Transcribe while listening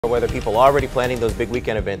Whether people are already planning those big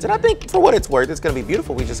weekend events. And I think for what it's worth, it's going to be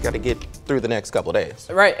beautiful. We just got to get through the next couple of days.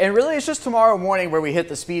 Right. And really, it's just tomorrow morning where we hit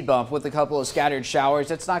the speed bump with a couple of scattered showers.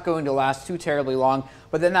 It's not going to last too terribly long,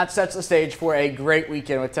 but then that sets the stage for a great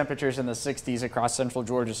weekend with temperatures in the 60s across central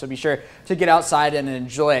Georgia. So be sure to get outside and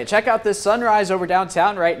enjoy it. Check out this sunrise over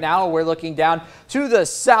downtown right now. We're looking down to the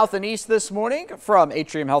south and east this morning from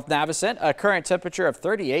Atrium Health Navicent. A current temperature of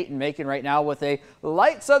 38 in Macon right now with a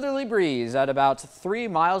light southerly breeze at about 3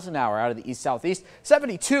 miles an hour out of the east-southeast.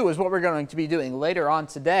 72 is what we're going to be doing later on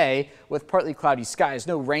today with partly cloudy skies.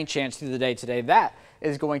 No rain chance through the day today. That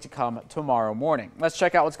is going to come tomorrow morning. Let's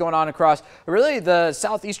check out what's going on across really the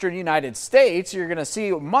southeastern United States. You're going to see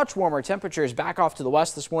much warmer temperatures back off to the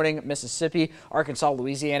west this morning. Mississippi, Arkansas,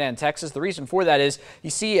 Louisiana, and Texas. The reason for that is you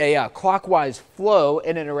see a clockwise flow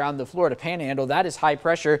in and around the Florida Panhandle. That is high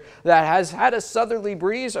pressure that has had a southerly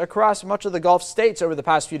breeze across much of the Gulf states over the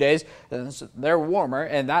past few days. They're warmer,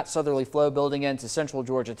 and that southerly flow building into central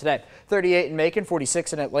Georgia today. 38 in Macon,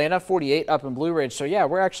 46 in Atlanta, 48 up in Blue Ridge. So yeah,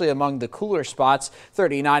 we're actually among the cooler spots.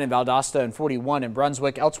 39 in Valdosta and 41 in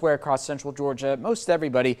Brunswick. Elsewhere across central Georgia, most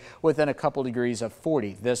everybody within a couple degrees of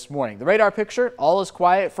 40 this morning. The radar picture, all is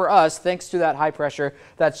quiet for us thanks to that high pressure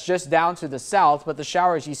that's just down to the south. But the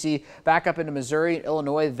showers you see back up into Missouri and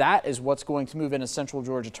Illinois, that is what's going to move into central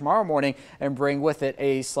Georgia tomorrow morning and bring with it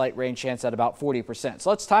a slight rain chance at about 40%. So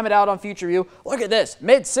let's time it out on Future View. Look at this,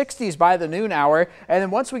 mid 60s by the noon hour. And then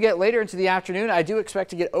once we get later into the afternoon, I do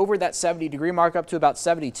expect to get over that 70-degree mark up to about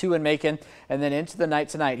 72 in Macon, and then into the night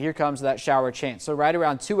tonight, here comes that shower chance. So right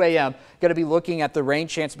around 2 a.m., going to be looking at the rain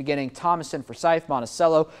chance beginning Thomaston, Forsyth,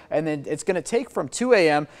 Monticello, and then it's going to take from 2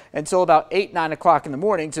 a.m. until about 8, 9 o'clock in the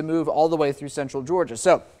morning to move all the way through central Georgia.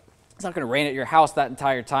 So it's not going to rain at your house that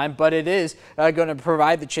entire time, but it is going to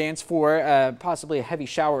provide the chance for possibly a heavy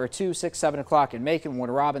shower or two, 6, 7 o'clock in Macon,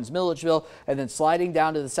 Warner Robins, Milledgeville, and then sliding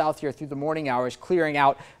down to the south here through the morning hours, clearing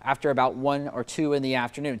out after about 1 or 2 in the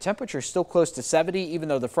afternoon. Temperatures still close to 70, even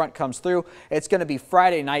though the front comes through. It's going to be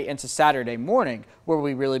Friday night into Saturday morning where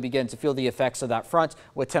we really begin to feel the effects of that front,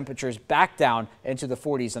 with temperatures back down into the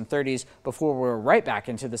 40s and 30s before we're right back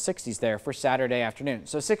into the 60s there for Saturday afternoon.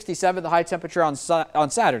 So 67 the high temperature on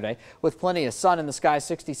Saturday, with plenty of sun in the sky.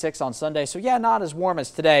 66 on Sunday. So yeah, not as warm as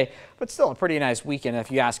today, but still a pretty nice weekend if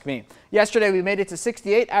you ask me. Yesterday we made it to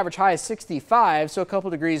 68, average high is 65, so a couple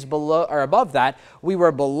degrees below or above that. We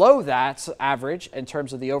were below that average in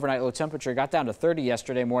terms of the overnight low temperature. Got down to 30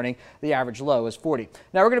 yesterday morning. The average low is 40.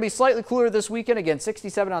 Now we're going to be slightly cooler this weekend. Again,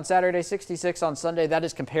 67 on Saturday, 66 on Sunday. That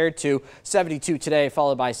is compared to 72 today,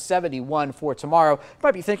 followed by 71 for tomorrow. You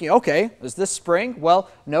might be thinking, okay, is this spring? Well,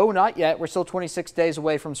 no, not yet. We're still 26 days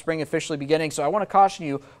away from spring officially beginning, so I want to caution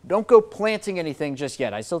you, don't go planting anything just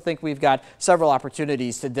yet. I still think we've got several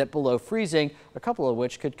opportunities to dip below freezing, a couple of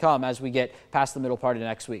which could come as we get past the middle part of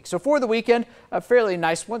next week. So for the weekend, a fairly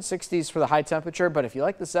nice 160s for the high temperature, but if you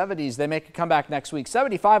like the 70s, they make a comeback next week.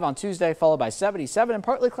 75 on Tuesday, followed by 77 and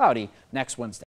partly cloudy next Wednesday.